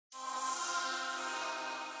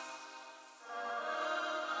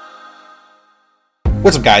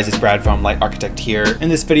What's up guys, it's Brad from Light Architect here. In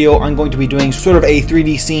this video, I'm going to be doing sort of a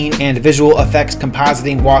 3D scene and visual effects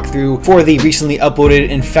compositing walkthrough for the recently uploaded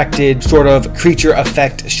infected sort of creature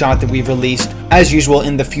effect shot that we've released. As usual,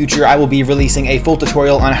 in the future, I will be releasing a full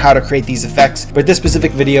tutorial on how to create these effects, but this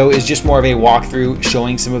specific video is just more of a walkthrough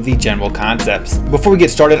showing some of the general concepts. Before we get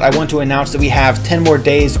started, I want to announce that we have 10 more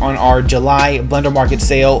days on our July Blender Market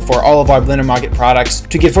sale for all of our Blender Market products.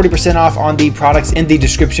 To get 40% off on the products in the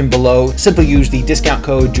description below, simply use the discount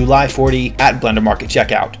code July40 at Blender Market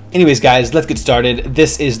checkout. Anyways guys, let's get started.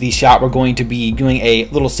 This is the shot we're going to be doing a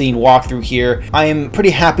little scene walkthrough here. I am pretty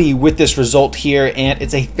happy with this result here, and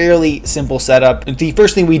it's a fairly simple setup. The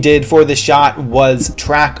first thing we did for this shot was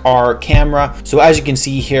track our camera. So as you can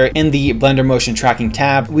see here in the Blender Motion Tracking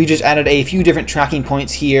tab, we just added a few different tracking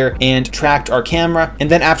points here and tracked our camera.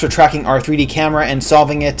 And then after tracking our 3D camera and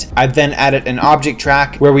solving it, I then added an object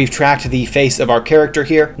track where we've tracked the face of our character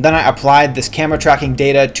here. Then I applied this camera tracking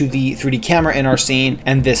data to the 3D camera in our scene,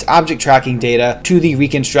 and this object tracking data to the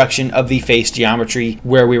reconstruction of the face geometry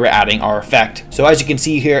where we were adding our effect. So as you can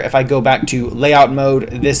see here, if I go back to layout mode,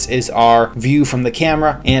 this is our view from the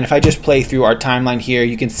camera, and if I just play through our timeline here,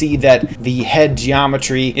 you can see that the head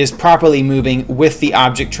geometry is properly moving with the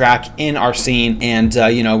object track in our scene, and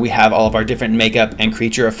you know, we have all of our different makeup and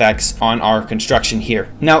creature effects on our construction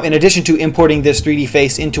here. Now, in addition to importing this 3D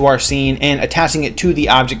face into our scene and attaching it to the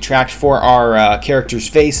object track for our character's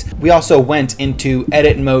face, we also went into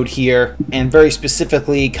edit mode here and very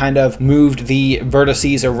specifically kind of moved the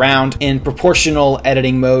vertices around in proportional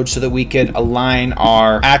editing mode so that we could align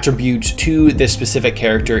our attributes to this specific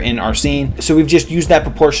character in our scene. So we've just used that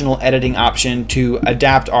proportional editing option to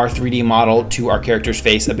adapt our 3D model to our character's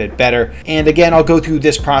face a bit better. And again, I'll go through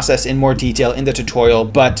this process in more detail in the tutorial,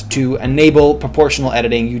 but to enable proportional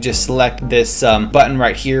editing, you just select this button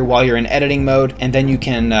right here while you're in editing mode, and then you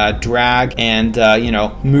can drag and you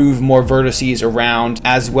know, move more vertices around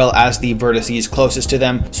as well as the vertices closest to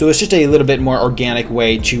them. So it's just a little bit more organic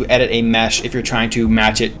way to edit a mesh if you're trying to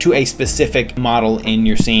match it to a specific model in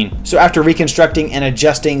your scene. So after reconstructing and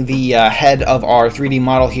adjusting the head of our 3D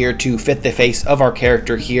model here to fit the face of our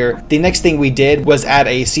character here, the next thing we did was add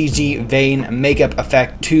a CG vein makeup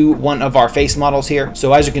effect to one of our face models here.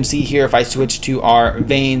 So as you can see here, if I switch to our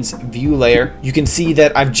veins view layer, you can see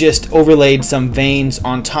that I've just overlaid some veins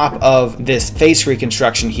on top of this face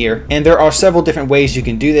reconstruction here, and there are several different ways you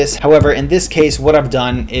can do this. However, in this case, what I've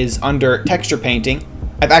done is under texture painting,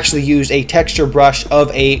 I've actually used a texture brush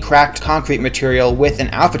of a cracked concrete material with an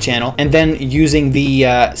alpha channel, and then using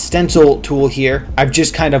the stencil tool here, I've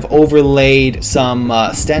just kind of overlaid some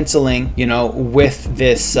stenciling, you know, with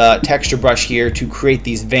this texture brush here to create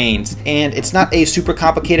these veins. And it's not a super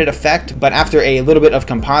complicated effect, but after a little bit of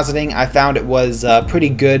compositing, I found it was pretty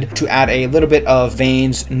good to add a little bit of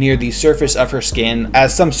veins near the surface of her skin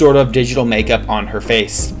as some sort of digital makeup on her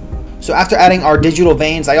face. So after adding our digital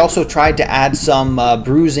veins, I also tried to add some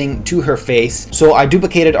bruising to her face. So I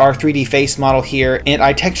duplicated our 3D face model here, and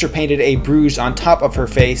I texture painted a bruise on top of her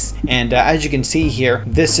face. And as you can see here,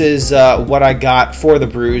 this is what I got for the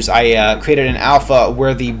bruise. I created an alpha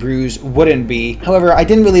where the bruise wouldn't be. However, I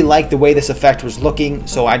didn't really like the way this effect was looking,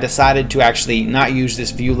 so I decided to actually not use this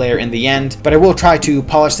view layer in the end. But I will try to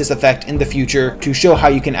polish this effect in the future to show how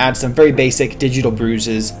you can add some very basic digital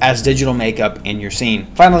bruises as digital makeup in your scene.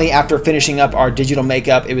 Finally, after finishing up our digital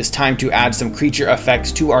makeup, it was time to add some creature effects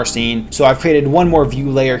to our scene. So I've created one more view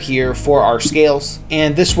layer here for our scales,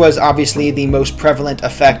 and this was obviously the most prevalent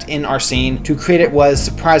effect in our scene. To create it was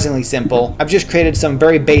surprisingly simple. I've just created some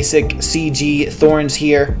very basic CG thorns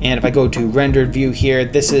here, and if I go to rendered view here,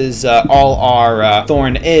 this is all our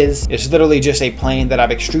thorn is. It's literally just a plane that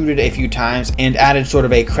I've extruded a few times and added sort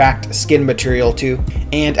of a cracked skin material to.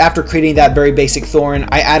 And after creating that very basic thorn,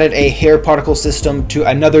 I added a hair particle system to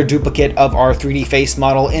another duplicate of our 3D face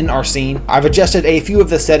model in our scene. I've adjusted a few of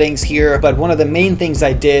the settings here, but one of the main things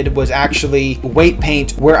I did was actually weight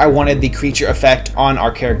paint where I wanted the creature effect on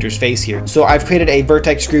our character's face here. So I've created a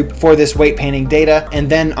vertex group for this weight painting data, and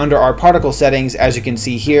then under our particle settings, as you can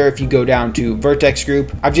see here, if you go down to vertex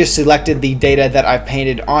group, I've just selected the data that I've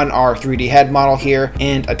painted on our 3D head model here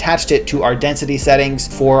and attached it to our density settings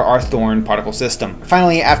for our thorn particle system.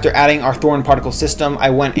 Finally, after adding our thorn particle system, I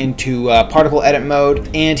went into particle edit mode,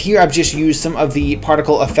 and here I've just used some of the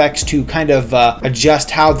particle effects to kind of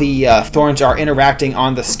adjust how the thorns are interacting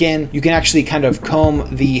on the skin. You can actually kind of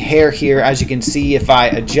comb the hair here, as you can see if I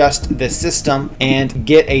adjust the system, and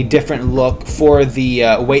get a different look for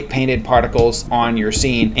the weight painted particles on your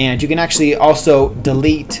scene. And you can actually also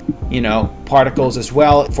delete, you know, particles as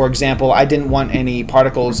well. For example, I didn't want any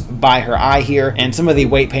particles by her eye here, and some of the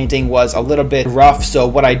weight painting was a little bit rough, so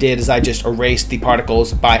what I did is I just erased the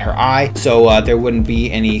particles by her eye, so there wouldn't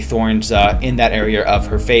be any thorns in that area of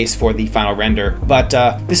her face for the final render. But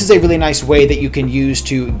this is a really nice way that you can use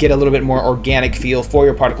to get a little bit more organic feel for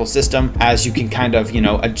your particle system, as you can kind of, you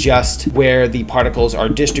know, adjust where the particles are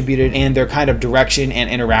distributed and their kind of direction and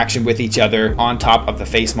interaction with each other on top of the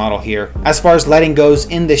face model here. As far as lighting goes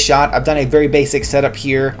in this shot, I've done a very basic setup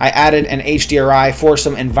here. I added an HDRI for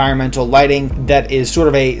some environmental lighting that is sort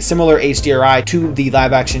of a similar HDRI to the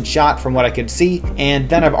live action shot from what I could see. And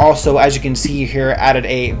then I've also, as you can see here, added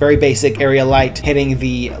a very basic area light hitting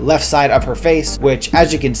the left side of her face, which,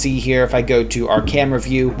 as you can see here, if I go to our camera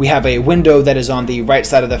view, we have a window that is on the right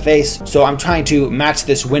side of the face. So I'm trying to match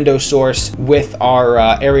this window source with our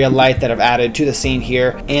area light that I've added to the scene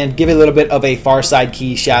here, and give a little bit of a far side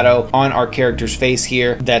key shadow on our character's face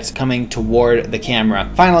here that's coming toward the camera.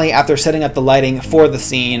 Finally, after setting up the lighting for the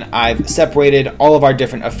scene, I've separated all of our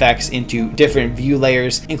different effects into different view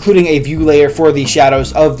layers, including a view layer for the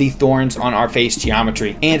shadows of the thorns on our face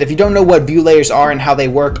geometry. And if you don't know what view layers are and how they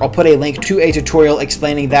work, I'll put a link to a tutorial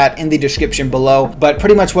explaining that in the description below. But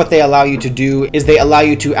pretty much what they allow you to do is they allow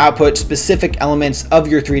you to output specific elements of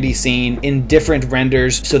your 3D scene in different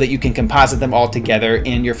renders so that you can composite them all together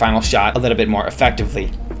in your final shot a little bit more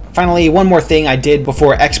effectively. Finally, one more thing I did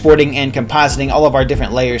before exporting and compositing all of our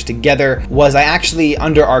different layers together was I actually,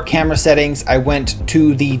 under our camera settings, I went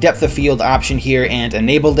to the depth of field option here and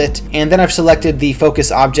enabled it. And then I've selected the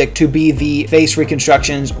focus object to be the face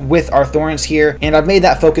reconstructions with our thorns here. And I've made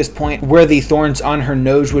that focus point where the thorns on her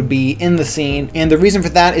nose would be in the scene. And the reason for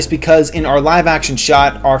that is because in our live action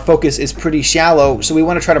shot, our focus is pretty shallow. So we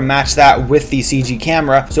want to try to match that with the CG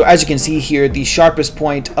camera. So as you can see here, the sharpest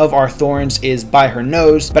point of our thorns is by her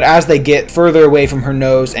nose. But as they get further away from her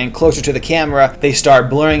nose and closer to the camera, they start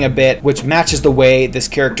blurring a bit, which matches the way this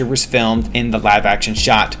character was filmed in the live action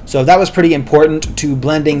shot. So that was pretty important to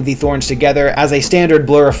blending the thorns together, as a standard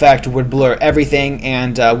blur effect would blur everything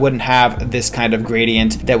and wouldn't have this kind of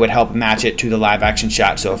gradient that would help match it to the live action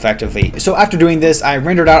shot so effectively. So after doing this, I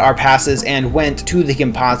rendered out our passes and went to the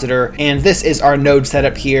compositor, and this is our node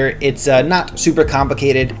setup here. It's not super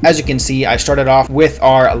complicated. As you can see, I started off with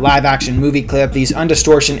our live action movie clip. These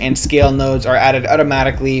undistortion and scale nodes are added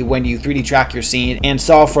automatically when you 3D track your scene and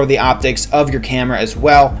solve for the optics of your camera as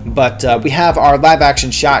well. But we have our live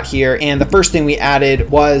action shot here, and the first thing we added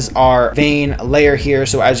was our vein layer here.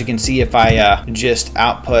 So as you can see, if I just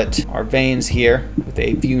output our veins here with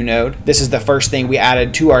a view node, this is the first thing we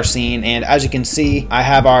added to our scene. And as you can see, I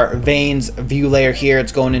have our veins view layer here.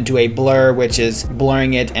 It's going into a blur, which is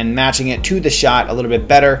blurring it and matching it to the shot a little bit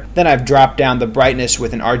better. Then I've dropped down the brightness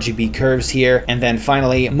with an RGB curves here, and then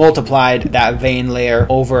finally multiplied that vein layer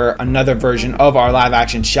over another version of our live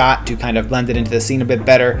action shot to kind of blend it into the scene a bit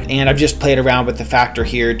better. And I've just played around with the factor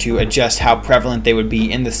here to adjust how prevalent they would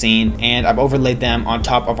be in the scene, and I've overlaid them on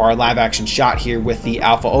top of our live action shot here with the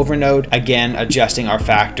alpha over node, again adjusting our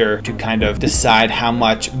factor to kind of decide how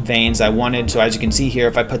much veins I wanted. So as you can see here,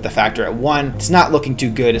 if I put the factor at 1, it's not looking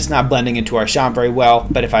too good. It's not blending into our shot very well,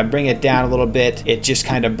 but if I bring it down a little bit, it just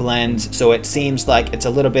kind of blends, so it seems like it's a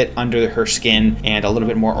little bit under her skin and a little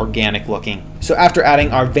bit more organic looking. So after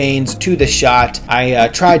adding our veins to the shot, I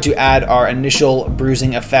tried to add our initial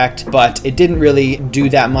bruising effect, but it didn't really do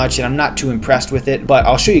that much, and I'm not too impressed with it, but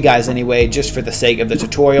I'll show you guys anyway, just for the sake of the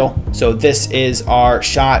tutorial. So this is our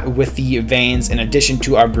shot with the veins in addition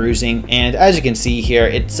to our bruising, and as you can see here,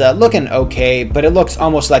 it's looking okay, but it looks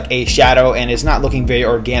almost like a shadow and is not looking very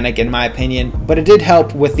organic in my opinion. But it did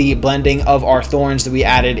help with the blending of our thorns that we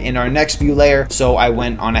added in our next view layer, so I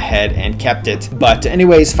went on ahead and kept it. But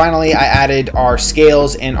anyways, finally I added our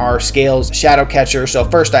scales and our scales shadow catcher. So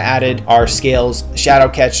first I added our scales shadow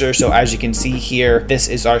catcher. So as you can see here, this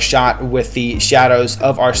is our shot with the shadows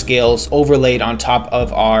of our scales overlaid on top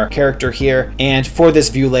of our character here. And for this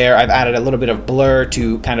view layer, I've added a little bit of blur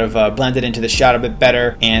to kind of blend it into the shot a bit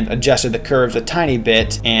better and adjusted the curves a tiny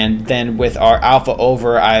bit. And then with our alpha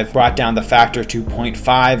over, I've brought down the factor to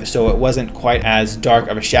 0.5, so it wasn't quite as dark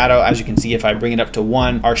of a shadow. As you can see, if I bring it up to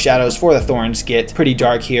 1, our shadows for the thorns get pretty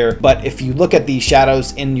dark here. But if you look at the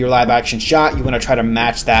shadows in your live action shot, you want to try to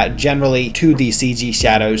match that generally to the CG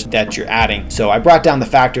shadows that you're adding. So I brought down the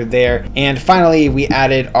factor there. And finally, we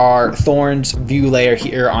added our thorns view layer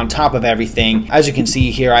here on top of everything. As you can see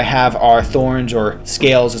here, I have our thorns, or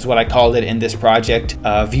scales is what I called it in this project,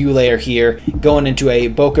 view layer here going into a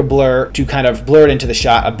bokeh blur to kind of blur it into the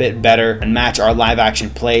shot a bit better and match our live action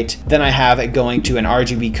plate. Then I have it going to an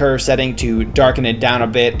RGB curve setting to darken it down a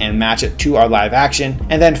bit and match it to our live action.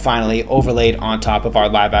 And then finally over overlaid on top of our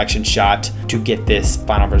live action shot to get this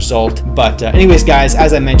final result. But anyways guys,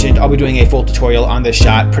 as I mentioned, I'll be doing a full tutorial on this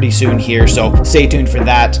shot pretty soon here, so stay tuned for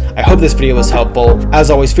that. I hope this video was helpful. As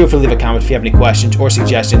always, feel free to leave a comment if you have any questions or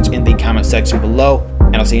suggestions in the comment section below,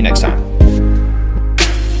 and I'll see you next time.